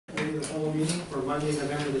the whole meeting for Monday,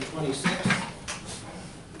 November the 26th.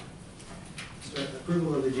 So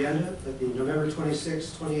approval of the agenda, that the November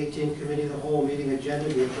 26th, 2018 Committee of the Whole meeting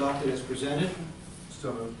agenda be adopted as presented.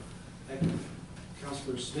 So moved. Thank you.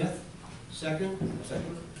 Councillor Smith, second.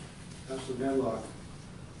 Second. Councillor Medlock.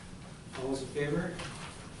 All those in favor?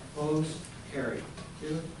 Opposed? Carried.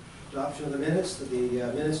 Thank you. Adoption of the minutes, that the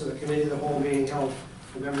minutes of the Committee of the Whole meeting held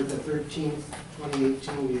November the 13th,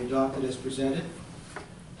 2018 be adopted as presented.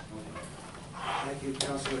 Thank you,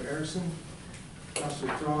 Councillor Erickson.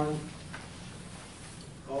 Councillor Thron.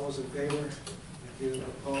 All those in favor? Thank you.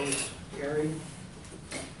 Opposed? Carried.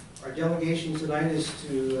 Our delegation tonight is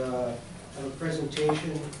to have a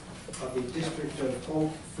presentation of the District of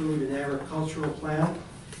Hope Food and Agricultural Plan.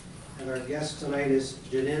 And our guest tonight is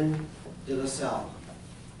Janine de La Salle.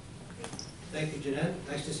 Thank you, Janine.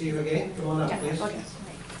 Nice to see you again. Come on up, please. Okay.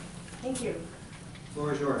 Thank you. The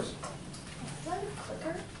floor is yours. Is that a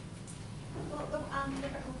clicker? Well,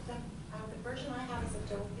 the version I have is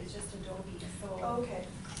Adobe, is just Adobe, so. Oh, okay.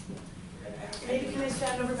 Maybe can I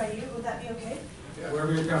stand over by you? Would that be okay? Yeah.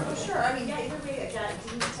 Wherever you're Oh, comfortable. sure, I mean, yeah, either way, it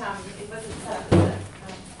didn't, it wasn't set up as a,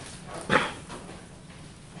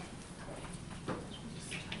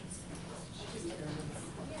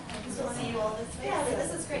 So see you all this way? yeah,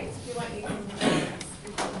 this is great, if you want, you can.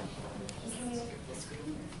 Can we look at the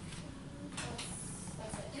screen?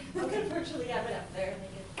 That's it. Okay, unfortunately, I went up there and they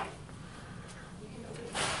could, you can open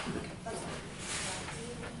it. Okay, that's fine.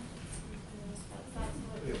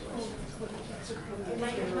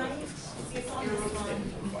 See, it's on this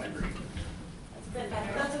one. It's a bit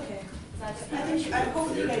better. That's okay. That's I think, I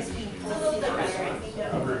hope you guys can. It's a little bit better, I think.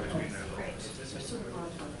 Great.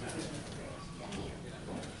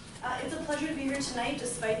 It's a pleasure to be here tonight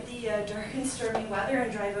despite the dark and stormy weather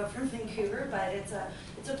and drive out from Vancouver, but it's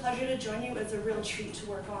a pleasure to join you. It's a real treat to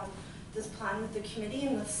work on this plan with the committee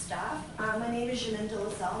and with staff. My name is Janine de La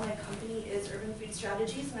Salle. My company is Urban Food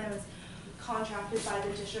Strategies, and I was contracted by the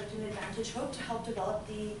district in Advantage Hope to help develop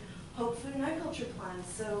the Hope Food and Agriculture Plan.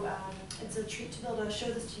 So it's a treat to be able to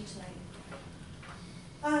show this to you tonight.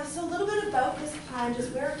 So a little bit about this plan,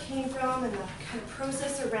 just where it came from and the kind of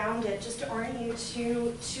process around it, just to orient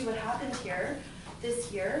you to what happened here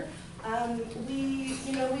this year. We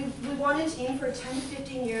wanted to aim for a 10 to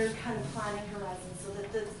 15 year kind of planning horizon, so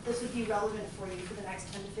that this would be relevant for you for the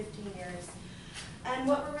next 10 to 15 years. And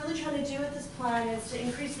what we're really trying to do with this plan is to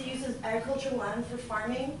increase the use of agricultural land for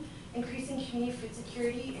farming, increasing community food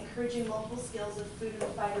security, encouraging multiple skills of food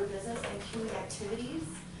and fiber business and community activities,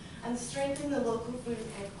 and strengthen the local food and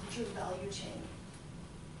agriculture value chain.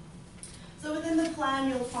 So within the plan,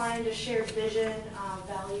 you'll find a shared vision,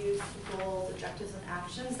 values, goals, objectives, and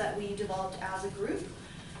actions that we developed as a group,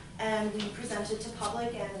 and we presented to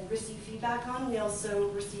public and received feedback on. We also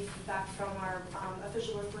received feedback from our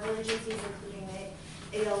official referral agencies, including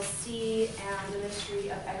the ALC and the Ministry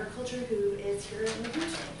of Agriculture, who is here in the room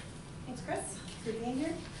today. Thanks, Chris, for being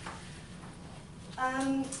here.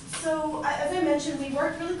 So as I mentioned, we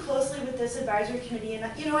worked really closely with this advisory committee, and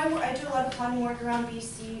I do a lot of planning work around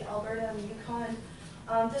BC, Alberta, and Yukon.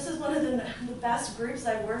 This is one of the best groups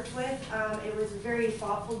I worked with. It was a very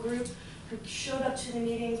thoughtful group who showed up to the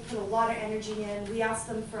meetings, put a lot of energy in. We asked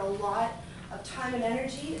them for a lot of time and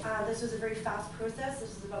energy. This was a very fast process.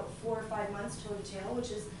 This is about 4 or 5 months toe to tail,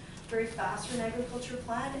 which is very fast for an agriculture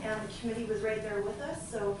plan, and the committee was right there with us.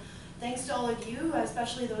 So thanks to all of you,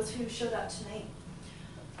 especially those who showed up tonight.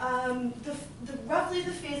 Roughly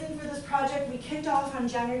the phasing for this project, we kicked off on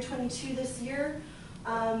January 22 this year,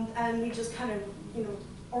 and we just kind of,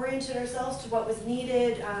 oriented ourselves to what was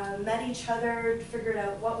needed, met each other, figured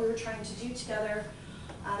out what we were trying to do together.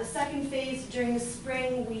 The second phase, during the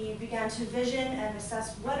spring, we began to vision and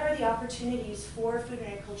assess what are the opportunities for food and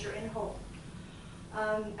agriculture in Hope.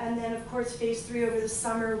 And then, of course, phase 3 over the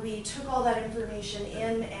summer, we took all that information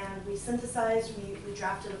in and we synthesized, we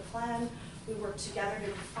drafted a plan. We worked together to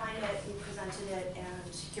refine it, we presented it,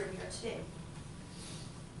 and here we are today.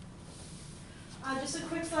 Just a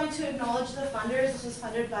quick slide to acknowledge the funders. This was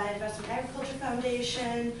funded by Investment Agriculture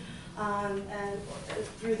Foundation and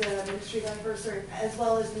through the Ministry of Agriculture, as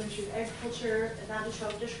well as the Ministry of Agriculture, Advantage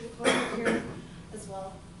Hope District here as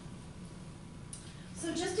well.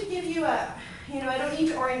 So just to give you I don't need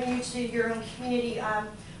to orient you to your own community,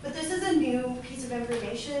 but this is a new piece of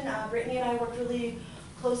information. Brittany and I worked really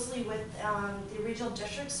closely with the regional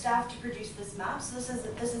district staff to produce this map. So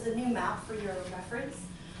this is a new map for your reference.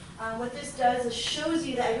 What this does is shows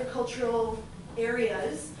you the agricultural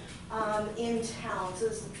areas in town. So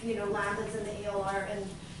this is land that's in the ALR, and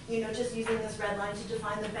just using this red line to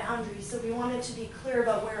define the boundaries. So we wanted to be clear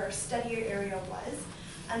about where our study area was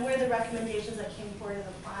and where the recommendations that came forward in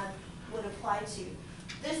the plan apply to.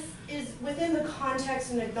 This is within the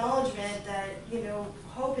context and acknowledgement that, you know,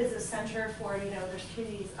 Hope is a center for, you know, there's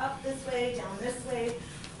communities up this way, down this way.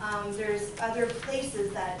 There's other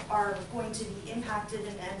places that are going to be impacted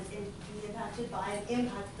and be impacted by and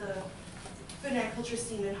impact the food and agriculture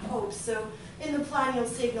scene in Hope. So in the plan, you'll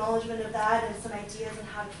see acknowledgement of that and some ideas on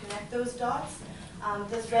how to connect those dots.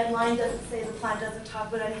 This red line doesn't say the plan doesn't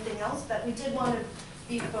talk about anything else, but we did want to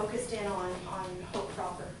be focused in on Hope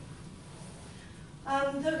proper.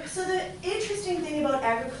 So the interesting thing about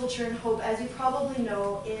agriculture in Hope, as you probably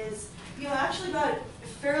know, is you actually got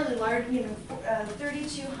fairly large,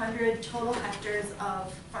 3,200 total hectares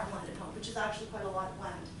of farmland in Hope, which is actually quite a lot of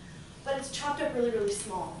land. But it's chopped up really, really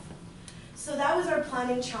small. So that was our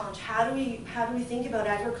planning challenge. How do we think about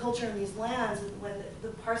agriculture in these lands when the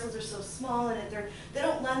parcels are so small and they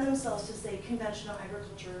don't lend themselves to, say, conventional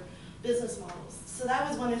agriculture business models. So that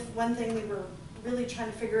was one thing we were really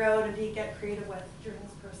trying to figure out and get creative with during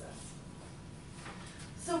this process.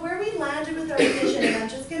 So where we landed with our vision, and I'm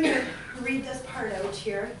just going to read this part out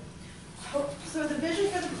here. So the vision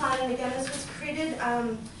for the plan, and again, this was created,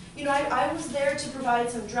 I was there to provide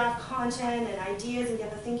some draft content and ideas and get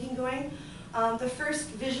the thinking going. The first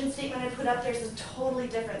vision statement I put up there is totally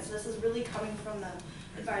different, so this is really coming from the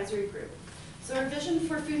advisory group. So our vision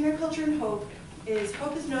for food and agriculture in Hope is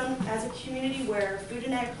known as a community where food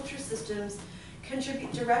and agriculture systems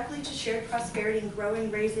contribute directly to shared prosperity in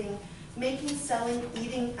growing, raising, making, selling,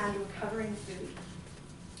 eating, and recovering food.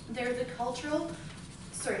 There is a culture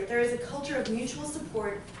of mutual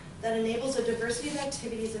support that enables a diversity of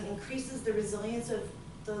activities and increases the resilience of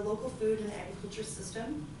the local food and agriculture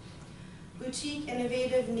system. Boutique,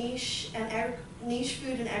 innovative, niche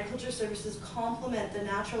food and agriculture services complement the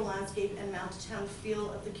natural landscape and mountain-town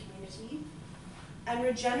feel of the community. And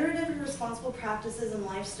regenerative and responsible practices and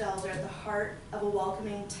lifestyles are at the heart of a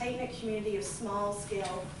welcoming, tight-knit community of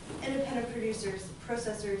small-scale, independent producers,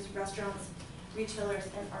 processors, restaurants, retailers,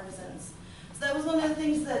 and artisans. So that was one of the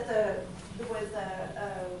things that was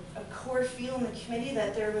a core feel in the committee,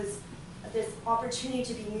 that there was this opportunity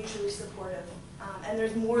to be mutually supportive. And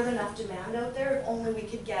there's more than enough demand out there if only we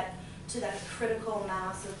could get to that critical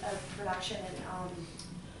mass of production and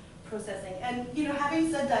processing. And having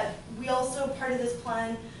said that, we also, part of this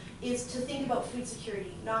plan is to think about food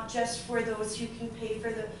security, not just for those who can pay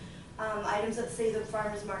for the items at, say, the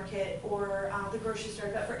farmer's market or the grocery store,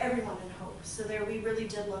 but for everyone in Hope. So there we really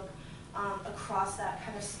did look across that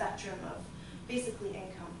kind of spectrum of basically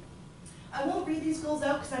income. I won't read these goals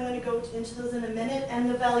out because I'm going to go into those in a minute, and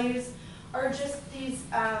the values are just these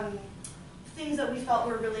things that we felt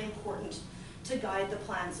were really important to guide the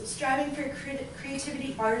plan. So striving for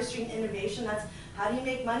creativity, artistry, and innovation. That's how do you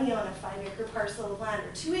make money on a 5-acre parcel of land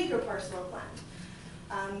or 2-acre parcel of land.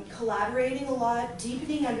 Collaborating a lot,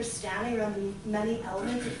 deepening understanding around the many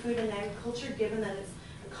elements of food and agriculture, given that it's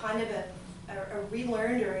a kind of a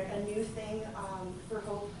relearned or a new thing for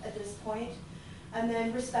Hope at this point. And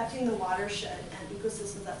then respecting the watershed and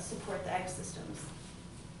ecosystems that support the ag systems.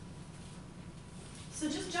 So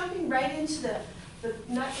just jumping right into the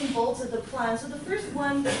nuts and bolts of the plan. So the first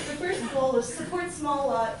goal is support small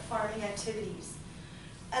lot farming activities.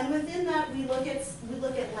 And within that, we look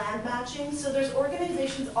at land matching. So there's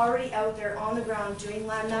organizations already out there on the ground doing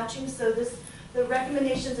land matching. So the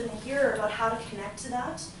recommendations in here are about how to connect to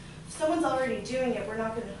that. If someone's already doing it, we're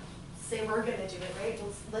not going to say we're going to do it, right?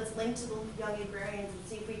 Let's link to the young agrarians and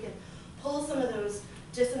see if we can pull some of those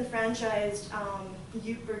disenfranchised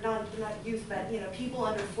youth, or not youth, but people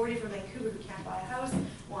under 40 from Vancouver who can't buy a house,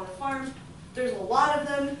 want to farm. There's a lot of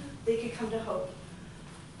them. They could come to Hope.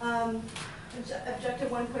 Objective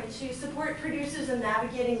 1.2, support producers in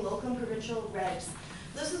navigating local and provincial regs.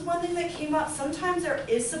 This is one thing that came up. Sometimes there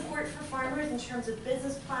is support for farmers in terms of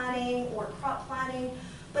business planning or crop planning,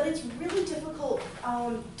 but it's really difficult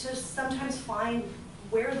to sometimes find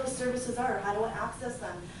where those services are. How do I access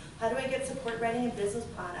them? How do I get support writing a business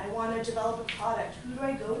plan? I want to develop a product. Who do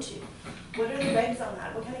I go to? What are the regs on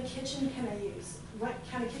that? What kind of kitchen can I use? What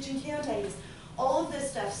kind of kitchen can't I use? All of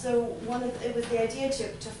this stuff. So it was the idea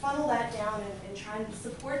to funnel that down and try and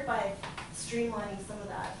support by streamlining some of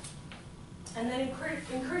that. And then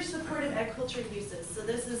encourage support of agriculture uses. So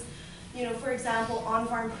this is, for example,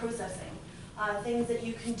 on-farm processing. Things that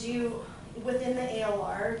you can do within the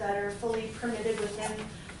ALR that are fully permitted within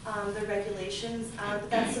the regulations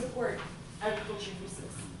that support agriculture uses.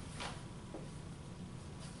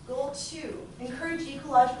 Goal 2, encourage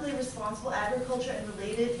ecologically responsible agriculture and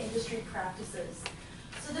related industry practices.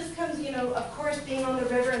 So this comes, of course, being on the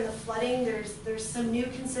river and the flooding, there's some new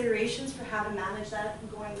considerations for how to manage that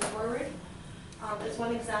going forward. As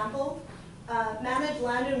one example. Manage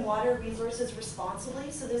land and water resources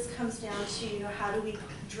responsibly. So this comes down to, how do we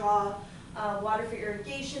draw water for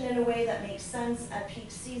irrigation in a way that makes sense at peak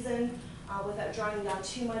season without drawing down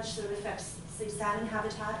too much so it affects, say, salmon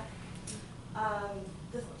habitat.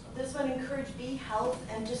 This one, encourage bee health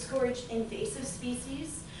and discourage invasive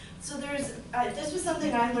species. So there's, this was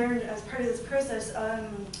something I learned as part of this process.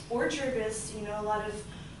 Orchardists, a lot of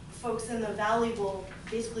folks in the valley will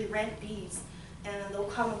basically rent bees, and they'll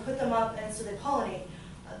come and put them up, and so they pollinate.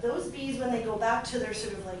 Those bees, when they go back to their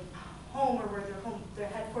sort of like home, or where their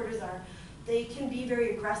headquarters are, they can be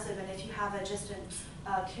very aggressive, and if you have just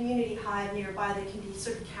a community hive nearby, they can be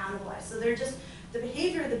sort of cannibalized. So they're just, the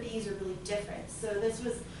behavior of the bees are really different. So this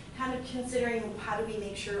was kind of considering how do we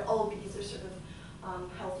make sure all bees are sort of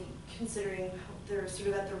healthy, considering they're sort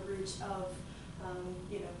of at the root of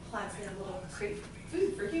plants that will create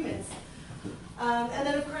food for humans. And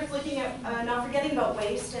then of course looking at, not forgetting about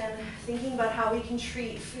waste and thinking about how we can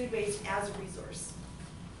treat food waste as a resource,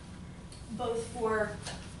 both for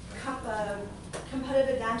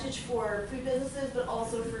competitive advantage for food businesses, but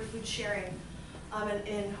also for food sharing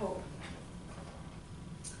in Hope.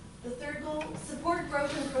 The third goal, support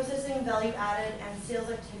growth in processing, value added, and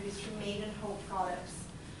sales activities for Made in Hope products.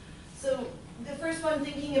 So the first one,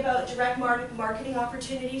 thinking about direct marketing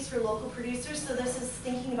opportunities for local producers. So this is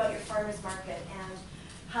thinking about your farmers market and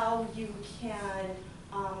how you can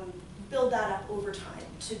build that up over time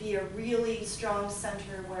to be a really strong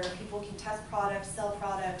center where people can test products, sell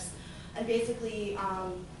products, and basically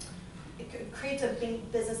it creates a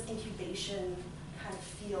big business incubation kind of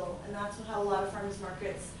feel, and that's how a lot of farmers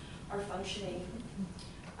markets are functioning.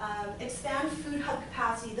 Expand food hub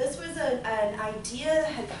capacity. This was an idea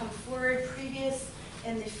that had come forward previous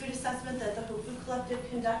in the food assessment that the Hope Food Collective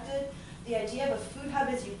conducted. The idea of a food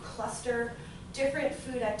hub is you cluster different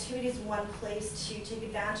food activities in one place to take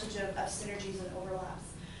advantage of synergies and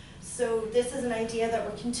overlaps. So this is an idea that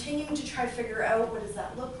we're continuing to try to figure out, what does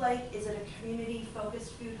that look like? Is it a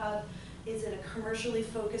community-focused food hub? Is it a commercially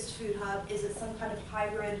focused food hub? Is it some kind of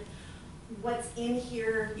hybrid? What's in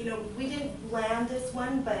here, we didn't land this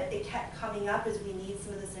one, but it kept coming up as we need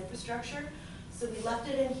some of this infrastructure. So we left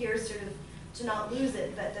it in here sort of to not lose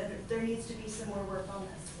it, but there needs to be some more work on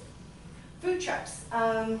this. Food trucks,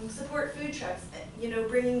 support food trucks.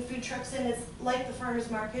 Bringing food trucks in is like the farmers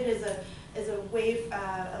market, is a way,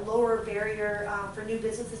 a lower barrier for new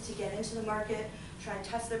businesses to get into the market, try and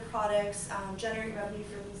test their products, generate revenue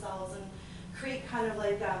for themselves, and create kind of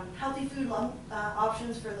like healthy food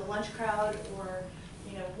options for the lunch crowd, or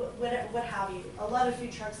what have you. A lot of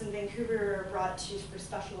food trucks in Vancouver are brought to for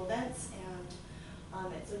special events,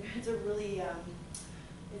 and it's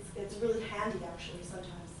really handy actually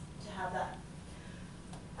sometimes to have that.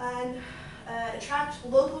 And attract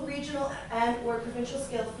local, regional, and/or provincial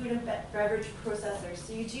scale food and beverage processors.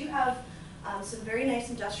 So you do have some very nice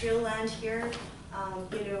industrial land here.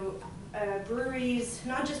 Breweries,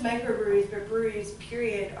 not just microbreweries, but breweries,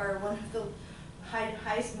 period, are one of the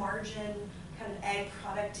highest margin kind of ag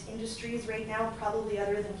product industries right now, probably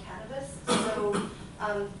other than cannabis. So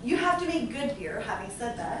you have to make good beer, having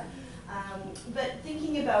said that. But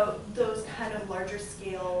thinking about those kind of larger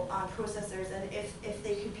scale processors, and if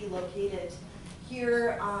they could be located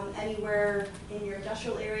here, anywhere in your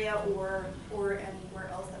industrial area, or anywhere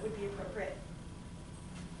else that would be appropriate.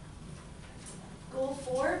 Goal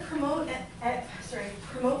 4, promote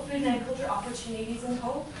food and agriculture opportunities in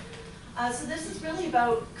Hope. So this is really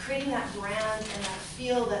about creating that brand and that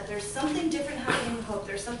feel that there's something different happening in Hope.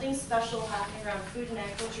 There's something special happening around food and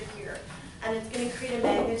agriculture here. And it's going to create a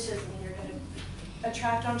magnetism. You're going to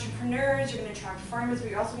attract entrepreneurs, you're going to attract farmers, but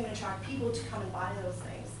you're also going to attract people to come and buy those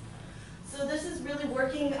things. So this is really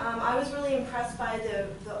working. I was really impressed by the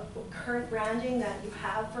current branding that you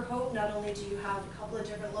have for Hope. Not only do you have a couple of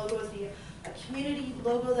different logos, but you have a community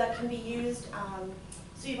logo that can be used.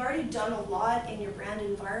 So you've already done a lot in your brand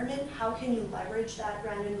environment. How can you leverage that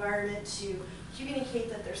brand environment to communicate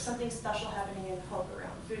that there's something special happening in Hope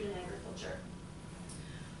around food and agriculture?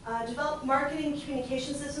 Develop marketing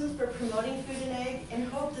communication systems for promoting food and ag in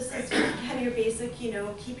Hope. This is kind of your basic,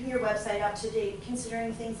 keeping your website up to date,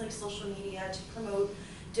 considering things like social media to promote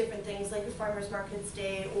different things like a farmers markets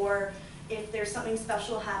day, or if there's something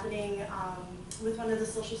special happening with one of the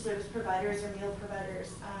social service providers or meal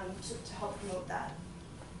providers to help promote that.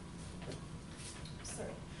 Sorry.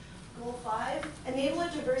 Goal 5, enable a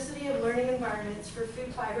diversity of learning environments for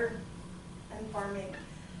food, fiber, and farming.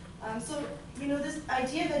 So, this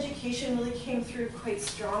idea of education really came through quite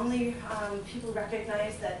strongly. People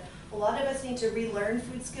recognize that a lot of us need to relearn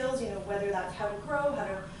food skills, whether that's how to grow, how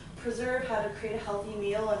to preserve, how to create a healthy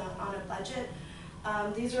meal on a budget.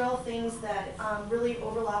 These are all things that really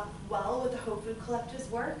overlap well with the Hope Food Collective's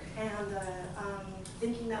work and the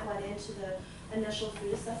thinking that went into the initial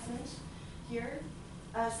food assessment here.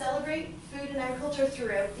 Celebrate food and agriculture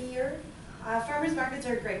throughout the year. Farmers markets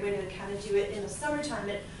are a great way to kind of do it in the summertime,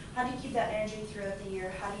 but how do you keep that energy throughout the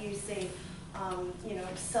year? How do you say, you know,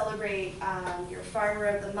 celebrate your farmer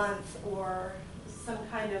of the month, or some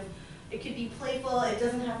kind of, it could be playful, it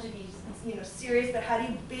doesn't have to be, you know, serious, but how do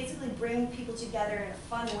you basically bring people together in a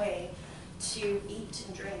fun way to eat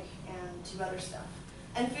and drink and do other stuff?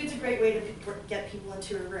 And food's a great way to get people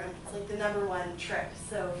into a room. It's like the #1 trick.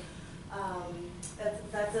 So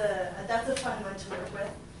that's a fun one to work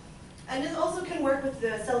with. And it also can work with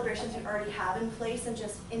the celebrations you already have in place and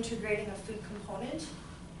just integrating a food component.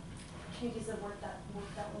 Communities have worked that one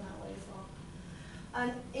that way as well.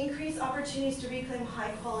 And increase opportunities to reclaim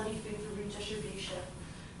high quality food for redistribution.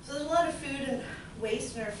 So there's a lot of food and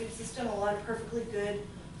waste in our food system. A lot of perfectly good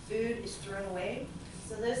food is thrown away.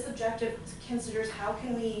 So this objective considers how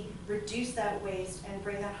can we reduce that waste and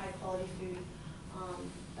bring that high quality food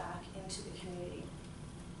back into the community.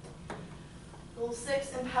 Goal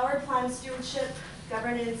 6, empower plan stewardship,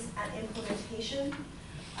 governance, and implementation.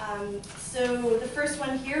 So the first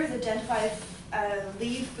one here is identify a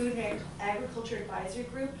lead food and agriculture advisory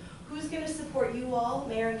group. Who's going to support you all,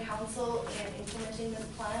 mayor and council, in implementing this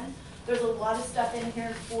plan? There's a lot of stuff in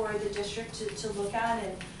here for the district to look at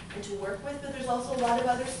and to work with, but there's also a lot of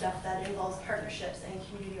other stuff that involves partnerships and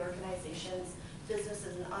community organizations,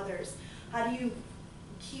 businesses, and others. How do you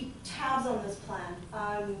keep tabs on this plan?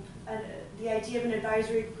 The idea of an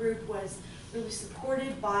advisory group was really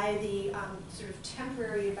supported by the sort of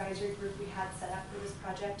temporary advisory group we had set up for this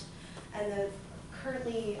project. And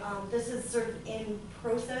currently, this is sort of in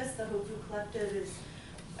process. The Hope Food Collective is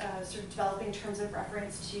sort of developing terms of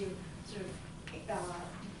reference to sort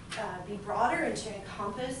of be broader and to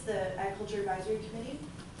encompass the Agriculture Advisory Committee.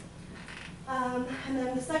 And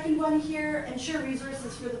then the second one here, ensure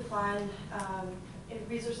resources for the plan,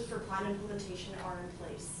 resources for plan implementation are in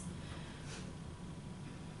place.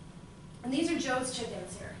 And these are Joe's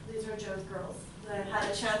chickens here. These are Joe's girls that I've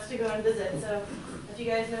had a chance to go and visit. So if you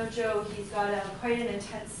guys know Joe, he's got quite an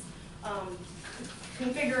intense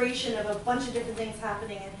configuration of a bunch of different things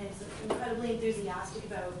happening, and he's incredibly enthusiastic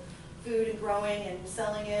about food and growing and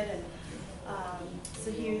selling it. And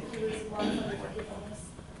so he was a lot of fun working on this.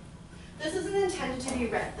 This isn't intended to be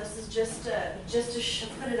read. This is just to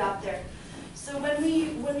put it up there. So when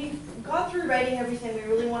we got through writing everything, we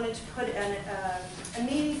really wanted to put a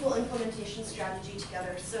meaningful implementation strategy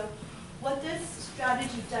together. So what this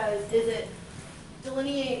strategy does is it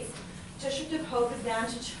delineates District of Hope,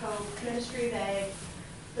 Advantage Hope, Ministry of Ag,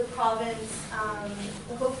 the province,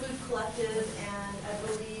 the Hope Food Collective, and I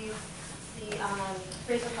believe the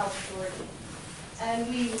Fraser Health Authority. And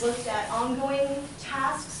we looked at ongoing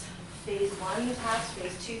tasks, phase 1 tasks,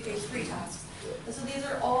 phase 2, phase 3 tasks. And so these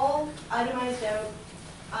are all itemized out.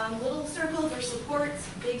 Little circles are supports,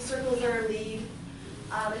 big circles are lead.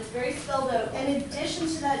 It's very spelled out. In addition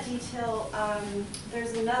to that detail,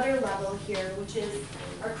 there's another level here, which is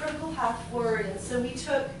our critical path forward. And so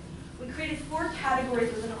we created 4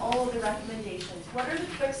 categories within all of the recommendations. What are the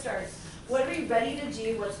quick starts? What are we ready to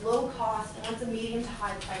do? What's low cost? And what's a medium to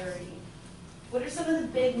high priority? What are some of the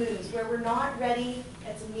big moves where we're not ready,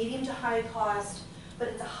 it's a medium to high cost, but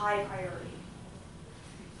it's a high priority?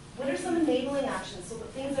 What are some enabling actions? So the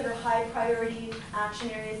things that are high priority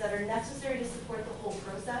action areas that are necessary to support the whole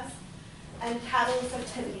process. And catalyst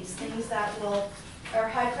activities, things that are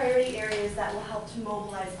high priority areas that will help to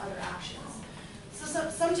mobilize other actions. So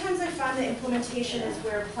sometimes I find that implementation is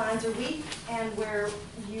where plans are weak and where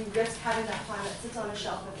you risk having that plan that sits on a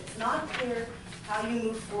shelf if it's not clear how you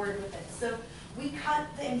move forward with it. So we cut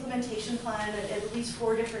the implementation plan at least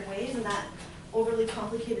 4 different ways, and that overly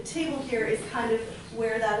complicated table here is kind of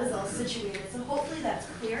where that is all situated. So hopefully that's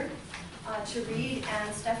clear to read,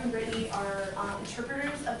 and Steph and Brittany are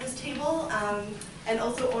interpreters of this table and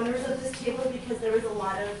also owners of this table, because there was a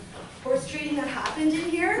lot of horse trading that happened in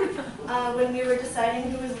here when we were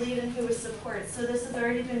deciding who was lead and who was support. So this has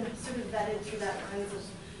already been sort of vetted through that lens of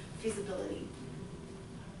feasibility.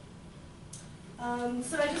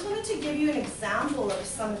 So I just wanted to give you an example of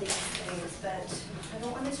some of these things, but I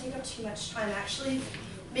don't want to take up too much time. Actually,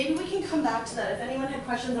 maybe we can come back to that. If anyone had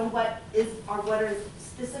questions on what are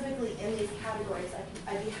specifically in these categories,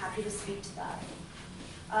 I'd be happy to speak to that.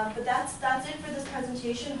 But that's it for this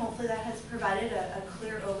presentation. Hopefully that has provided a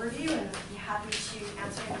clear overview, and I'd be happy to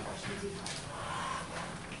answer any questions you have.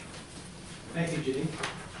 Thank you, Janine.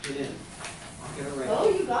 Janine, I'll get it right. Oh,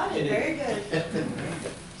 you got it. Janine. Very good.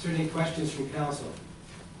 Is there any questions from council?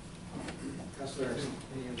 Councilor Councillor Erickson.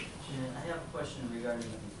 Shannon, I have a question regarding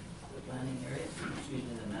the planning area, excuse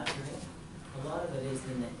me, the map area. A lot of it is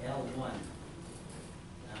in the L1,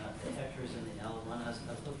 the hectares in the L1. I was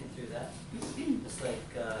looking through that. It's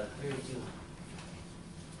like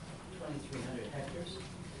 2,300 hectares.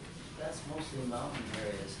 That's mostly mountain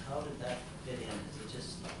areas. How did that fit in? Is it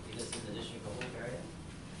just because it's in the district of Hope area?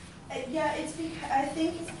 Yeah, it's because, I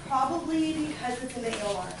think it's probably because it's in the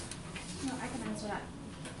AOR. No, I can answer that.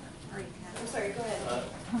 Or you can. I'm sorry, go ahead.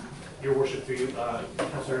 Your worship, through you,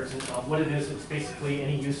 Councillor Erickson, what it is, it's basically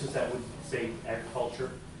any uses that would say agriculture.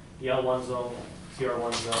 The L1 zone,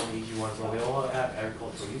 CR1 zone, the EG1 zone, they all have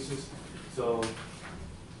agricultural uses. So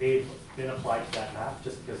they've been applied to that map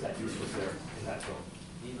just because that use was there in that zone.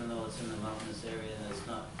 Even though it's in the mountainous area and it's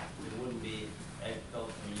not, it wouldn't be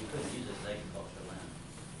agriculture, I mean, you couldn't use it as agricultural land.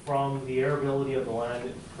 From the arability of the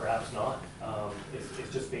land, perhaps not.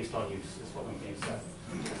 It's just based on use, is what we use that.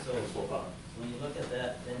 So spoke about. when you look at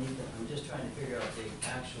that, then you can, I'm just trying to figure out the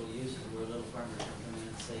actual uses where little farmers can come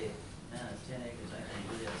in and say, man, it's 10 acres, I can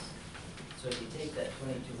do this. So if you take that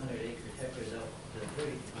 2,200 hectares out to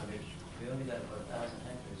 3,200, we only got about 1,000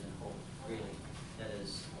 hectares in Hope, really. That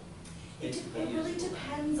is It basically really usable.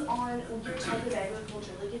 depends on your type of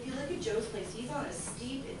agriculture. Like if you look at Joe's place, he's on a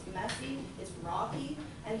steep, it's messy, it's rocky,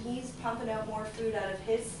 and he's pumping out more food out of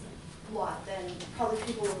his lot than probably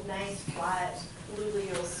people with nice, flat,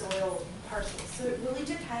 alluvial soil parcels. So it really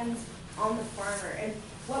depends on the farmer. And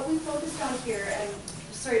what we focused on here, and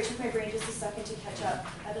sorry, it took my brain just a second to catch up,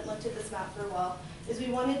 I haven't looked at this map for a while, is we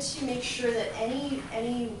wanted to make sure that any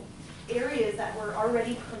areas that were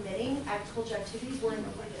already permitting agriculture activities were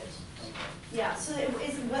included. Yeah, so it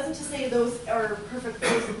wasn't to say those are perfect,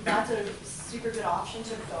 that's a super good option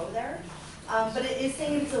to go there, but it is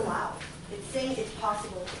saying it's allowed. It's saying it's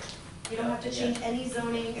possible. You don't have to change any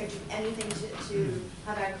zoning or do anything to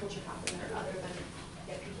have agriculture happen there other than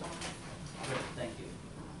get people on. Good, thank you.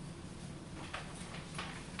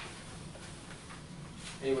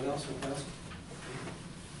 Anyone else from council?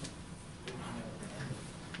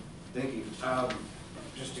 Thank you.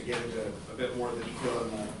 Just to get into a bit more of the detail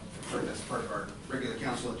on the, that's part of our regular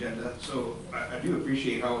council agenda. So I do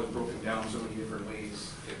appreciate how it was broken down so many different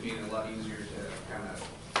ways. It made it a lot easier to kind of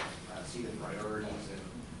see the priorities, and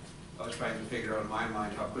I was trying to figure out in my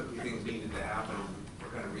mind how quickly things needed to happen and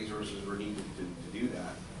what kind of resources were needed to do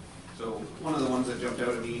that. So one of the ones that jumped out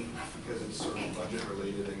at me, because it's sort of budget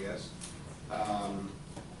related, I guess,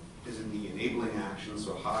 is in the enabling action,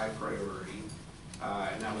 so high priority.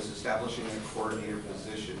 And that was establishing a coordinator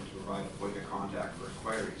position to provide a point of contact for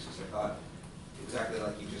inquiries. Because I thought, exactly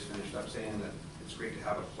like you just finished up saying, that it's great to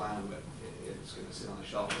have a plan, but it's going to sit on the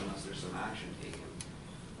shelf unless there's some action taken.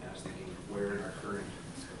 And I was thinking, where in our current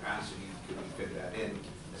capacity could we fit that in?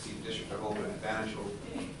 I see the District of Hope and Advantage Hope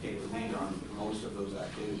take the lead on most of those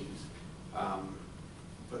activities,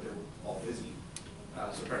 but they're all busy.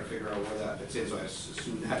 So trying to figure out where that fits in. So I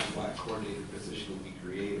assume that's why a coordinated position will be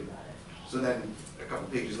created. So then a couple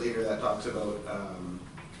pages later, that talks about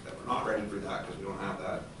that we're not ready for that because we don't have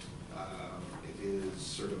that. It is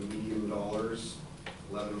sort of medium dollars,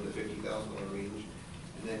 $11,000 to $50,000 range,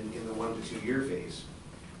 and then in the 1 to 2 year phase.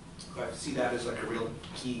 I see that as like a real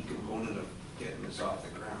key component of getting this off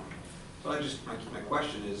the ground. So I just my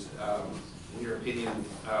question is, in your opinion,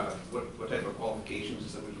 what type of qualifications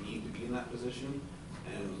does somebody need to be in that position,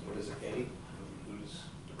 and what does it pay? Whose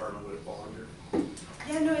department would it fall under?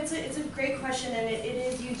 Yeah, no, it's a great question, and it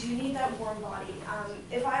is, you do need that warm body.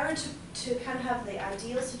 If I were to kind of have the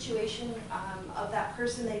ideal situation of that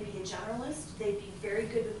person, they'd be a generalist, they'd be very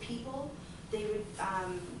good with people, they would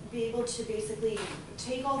be able to basically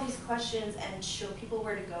take all these questions and show people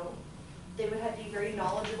where to go. They would be very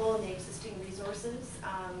knowledgeable in the existing resources.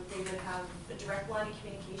 They would have a direct line of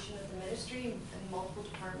communication with the ministry and multiple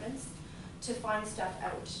departments to find stuff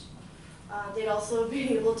out. They'd also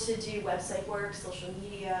be able to do website work, social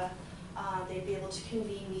media. They'd be able to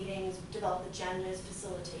convene meetings, develop agendas,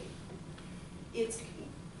 facilitate. It's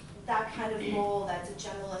that kind of role that's a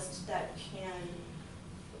generalist that can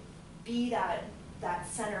be that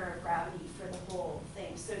center of gravity for the whole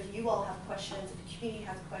thing. So if you all have questions, if the community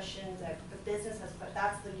has questions, if the business has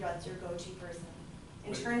questions, that's your go-to person,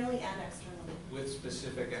 internally and externally. With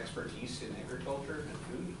specific expertise in agriculture and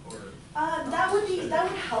food, or? That would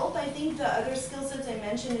help. I think the other skill sets I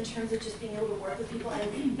mentioned in terms of just being able to work with people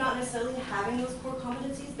and not necessarily having those core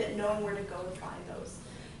competencies, but knowing where to go to find those.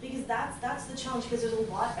 Because that's the challenge, because there's a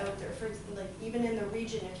lot out there. For example, like even in the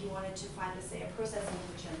region, if you wanted to find, say, a processing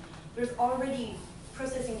kitchen, there's already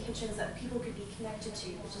processing kitchens that people could be connected to.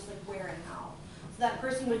 It's just like where and how. So that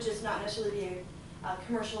person would just not necessarily be a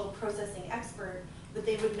commercial processing expert, but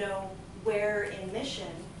they would know where in Mission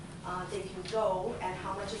they can go and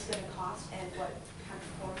how much it's going to cost and what kind of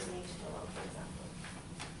forms they need to fill out, for example.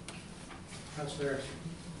 Councillor Erickson.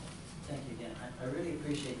 Thank you again. I really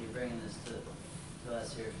appreciate you bringing this to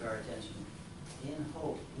us here, to our attention. In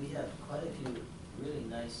Hope, we have quite a few really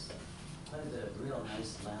nice, quite a bit of real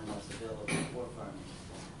nice land that's available for farming.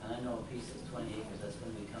 And I know a piece that's 20 acres that's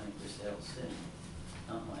going to be coming for sale soon.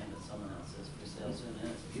 Not mine, but someone else's for sale soon. And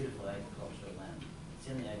it's beautiful agricultural land. It's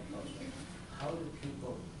in the agriculture. How do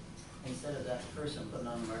people, instead of that person putting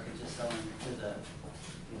on the market, just selling to the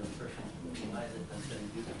person who buys it that's going to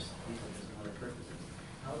use it for some other purposes?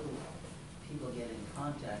 How do people get in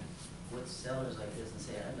contact with sellers like this and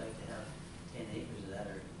say, I'd like to have 10 acres of that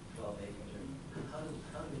or 12 acres? Or how do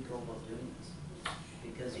we go about doing this?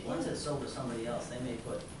 Because once it's sold to somebody else, they may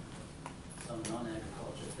put some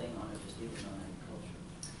non-agriculture thing on it, just leave it non-agriculture.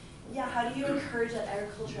 Yeah, how do you encourage that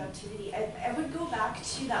agricultural activity? I would go back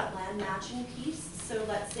to that land matching piece. So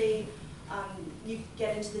let's say you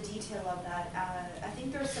get into the detail of that. I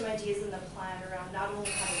think there are some ideas in the plan around not only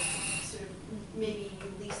how to sort of maybe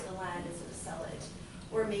you lease the land instead of sell it,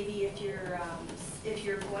 or maybe if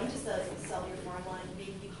you're going to sell your farmland,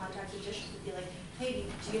 maybe you contact the district and be like, hey,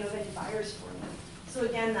 do you know of any buyers for me? So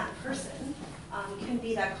again, that person can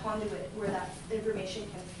be that conduit where that information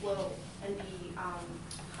can flow and be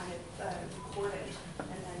kind of recorded and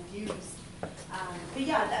then used. But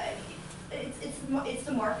yeah, it's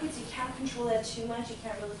the markets. You can't control that too much. You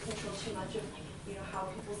can't really control too much of how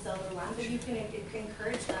people sell their land, but you can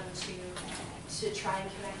encourage them to try and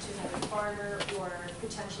connect to another farmer or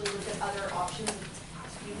potentially look at other options.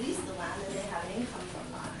 You lease the land and they have an income from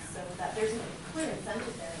that, so that there's a clear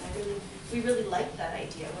incentive there. And we really liked that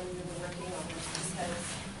idea when we were working on this because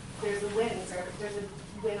there's a win. There's a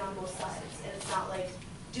win on both sides, and it's not like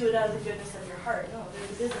do it out of the goodness of your heart. No,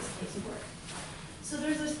 there's a business case for it. So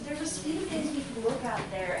there's a suite of things we can look at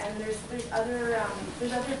there, and there's other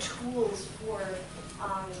tools for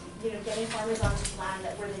getting farmers onto land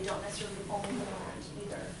where they don't necessarily own the land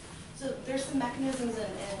either. So there's some mechanisms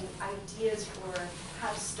and ideas for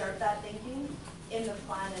how to start that thinking in the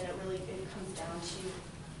plan, and it comes down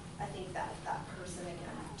to, I think, that person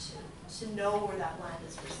again to know where that land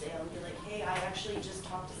is for sale and be like, hey, I actually just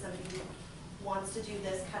talked to somebody who wants to do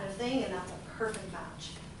this kind of thing, and that's a perfect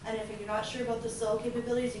match. And if you're not sure about the soil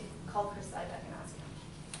capabilities, you can call Chris Sybeck and ask him.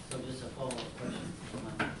 So just a follow-up question.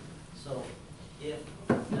 So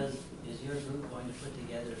is your group going to put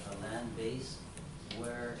together a land base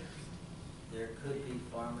where there could be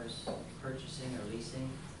farmers purchasing or leasing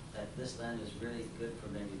that this land is really good for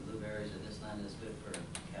maybe blueberries or this land is good for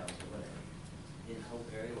cows or whatever? In Hope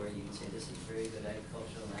area where you can say this is very good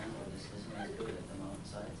agricultural land or this isn't as good at the mountain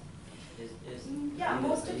sides? Yeah,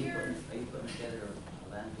 most of are you putting together a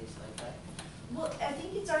land base like that? Well, I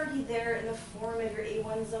think it's already there in the form of your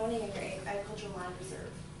A1 zoning and your agricultural land reserve.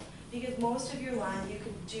 Because most of your land you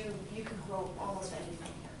could grow almost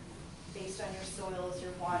anything here, based on your soils,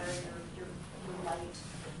 your water, your light.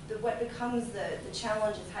 What becomes the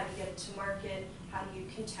challenge is how do you get it to market, how do you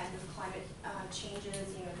contend with climate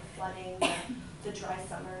changes, the flooding, the dry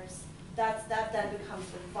summers. That then becomes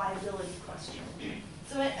the viability question.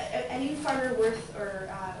 So any farmer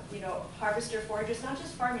harvester, forager, it's not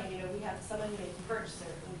just farming. We have someone who makes birch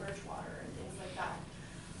syrup and birch water and things like that.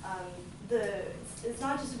 It's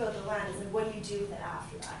not just about the land; it's like what do you do with it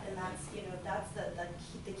after that, and that's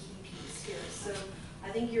the key piece here. So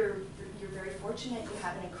I think you're very fortunate. You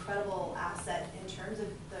have an incredible asset in terms of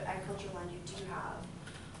the agricultural land you do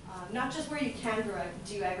have. Not just where you can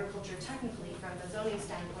do agriculture technically from a zoning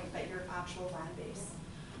standpoint, but your actual land base.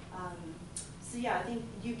 So yeah, I think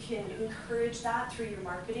you can encourage that through your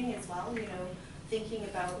marketing as well, thinking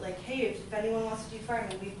about like, hey, if anyone wants to do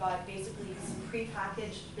farming, we've got basically some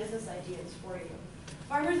pre-packaged business ideas for you.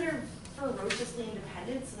 Farmers are ferociously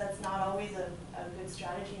independent, so that's not always a good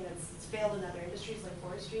strategy, and it's failed in other industries like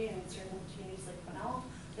forestry and in certain communities like Bunnell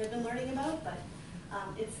they've been learning about, but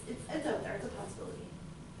it's out there, it's a possibility.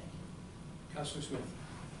 Councillor Smith.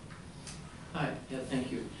 Hi, yeah,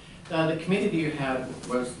 thank you. The committee you had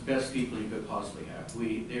was the best people you could possibly have.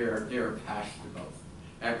 They're passionate about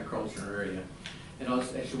agriculture in our area. And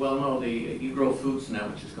as you well know, you grow foods now,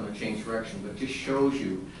 which is going to change direction, but it just shows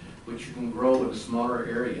you what you can grow in a smaller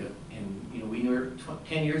area. And we never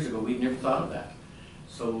 10 years ago we never thought of that.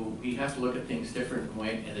 So we have to look at things different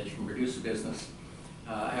way, and that you can produce a business.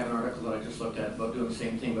 I have an article that I just looked at about doing the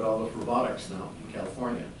same thing, but all those robotics now in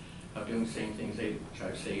California of doing the same things which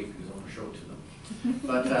I've saved because I want to show it to them.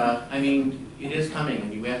 But I mean, it is coming,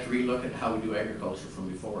 and we have to relook at how we do agriculture from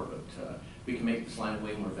before. But we can make this land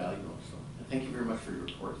way more valuable. So thank you very much for your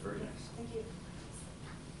report. It's very nice. Thank you.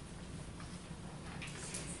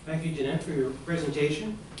 Thank you, Jeanette, for your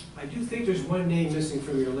presentation. I do think there's one name missing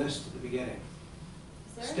from your list at the beginning.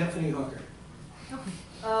 Is there? Stephanie Hooker.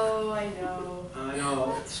 Oh, I know. I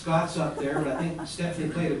know Scott's up there, but I think Stephanie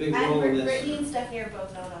played a big role in And this. Brittany and Stephanie are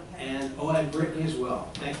both not on here. And Brittany as well.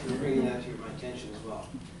 Thank you for bringing that to my attention as well.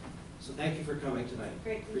 So thank you for coming tonight.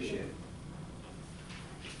 Great, thank you. Appreciate it.